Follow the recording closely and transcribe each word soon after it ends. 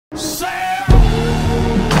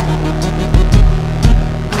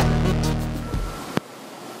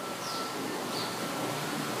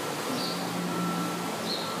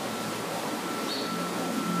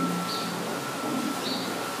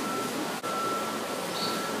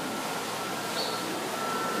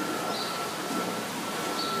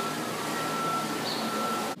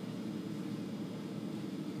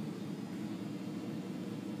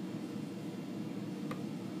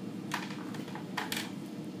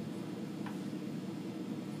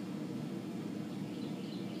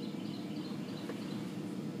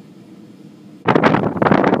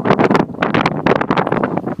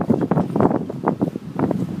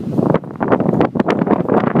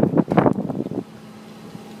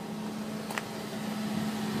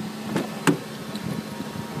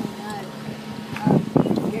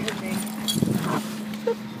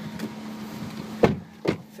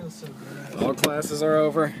classes are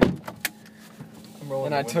over,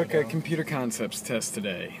 and I took a down. computer concepts test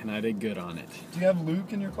today, and I did good on it. Do you have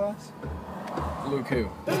Luke in your class? Luke who?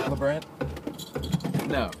 LeBrant?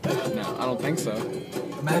 No, I don't think so.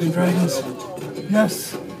 Imagine Dragons.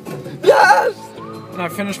 Yes! And I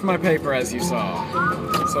finished my paper, as you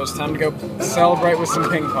saw. So it's time to go celebrate with some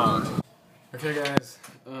ping pong. Okay, guys.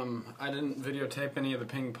 I didn't videotape any of the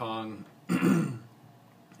ping pong,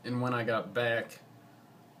 and when I got back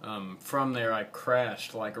from there, I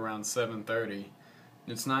crashed like around 7:30.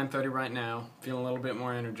 It's 9:30 right now. Feeling a little bit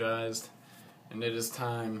more energized, and it is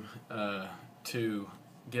time to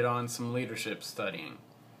get on some leadership studying.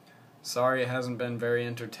 Sorry, it hasn't been very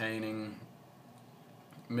entertaining.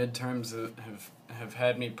 Midterms have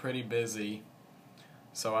had me pretty busy,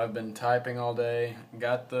 so I've been typing all day.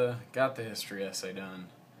 Got the history essay done.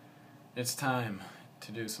 It's time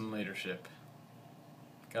to do some leadership.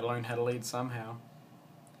 Gotta learn how to lead somehow.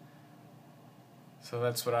 So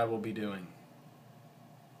that's what I will be doing.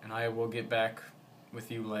 And I will get back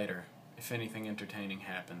with you later if anything entertaining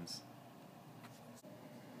happens.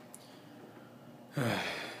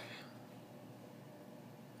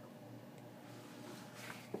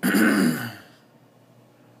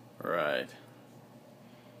 Right.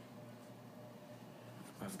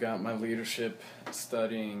 I've got my leadership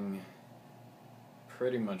studying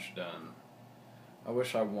pretty much done. I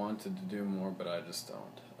wish I wanted to do more, but I just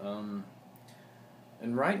don't.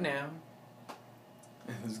 And right now,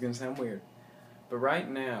 this is gonna sound weird, but right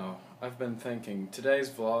now I've been thinking today's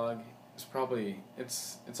vlog is probably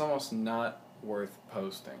it's almost not worth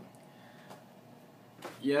posting.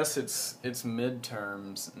 Yes, it's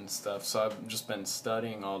midterms and stuff, so I've just been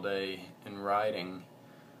studying all day and writing,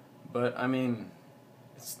 but I mean,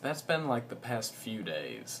 that's been like the past few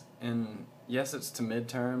days, and yes, it's to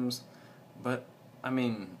midterms, but I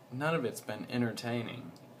mean, none of it's been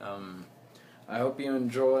entertaining. I hope you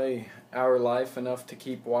enjoy our life enough to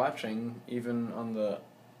keep watching, even on the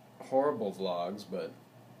horrible vlogs, but,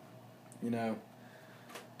 you know,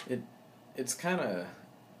 it's kind of,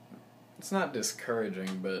 it's not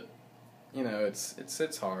discouraging, but, you know,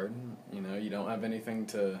 it's hard. You know, you don't have anything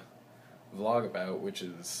to vlog about, which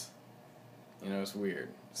is, you know, it's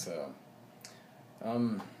weird. So,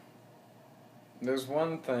 there's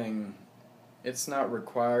one thing, it's not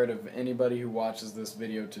required of anybody who watches this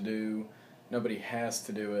video to do. Nobody has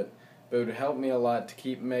to do it, but it would help me a lot to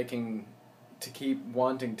keep wanting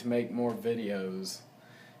to make more videos,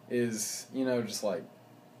 is, you know, just like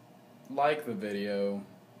the video,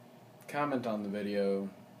 comment on the video,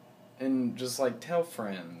 and just like tell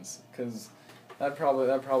friends, because that'd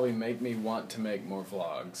probably make me want to make more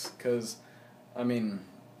vlogs, because I mean,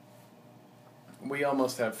 we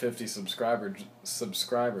almost have 50 subscribers,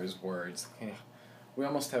 words. We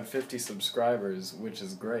almost have 50 subscribers, which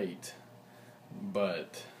is great,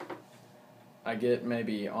 but I get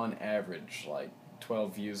maybe on average like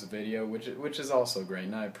 12 views a video, which is also great,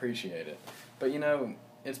 and I appreciate it. But you know,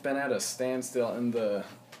 it's been at a standstill, and the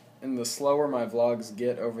slower my vlogs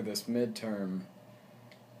get over this midterm,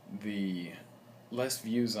 the less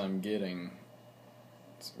views I'm getting.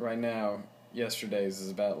 Right now, yesterday's is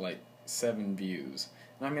about like 7 views.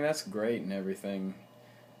 And I mean, that's great and everything,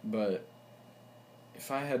 but if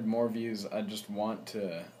I had more views, I would just want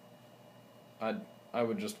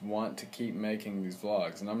to keep making these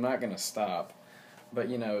vlogs, and I'm not gonna stop. But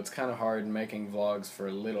you know, it's kind of hard making vlogs for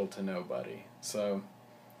little to nobody. So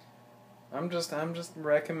I'm just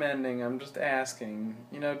recommending, I'm just asking,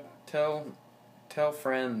 you know, tell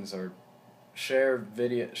friends, or share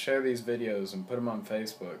these videos and put them on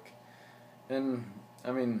Facebook. And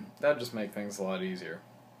I mean, that'd just make things a lot easier.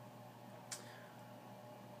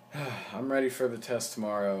 I'm ready for the test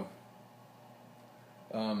tomorrow.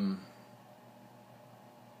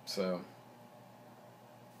 So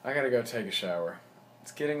I gotta go take a shower.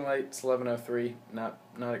 It's getting late. It's 11:03. Not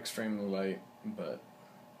extremely late, but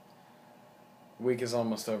week is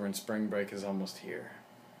almost over and spring break is almost here.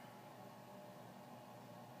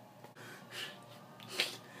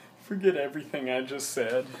 Forget everything I just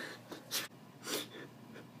said.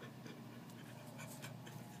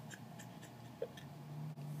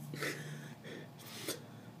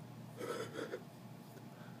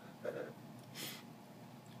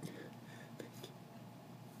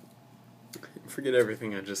 Forget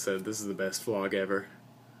everything I just said. This is the best vlog ever.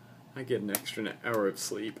 I get an extra hour of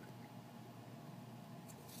sleep.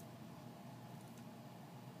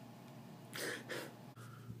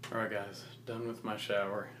 Alright guys, done with my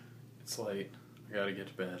shower. It's late. I gotta get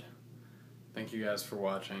to bed. Thank you guys for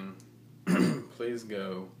watching. Please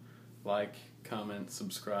go like, comment,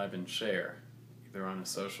 subscribe, and share, either on a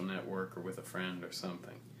social network or with a friend or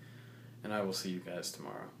something. and I will see you guys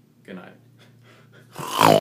tomorrow. Good night.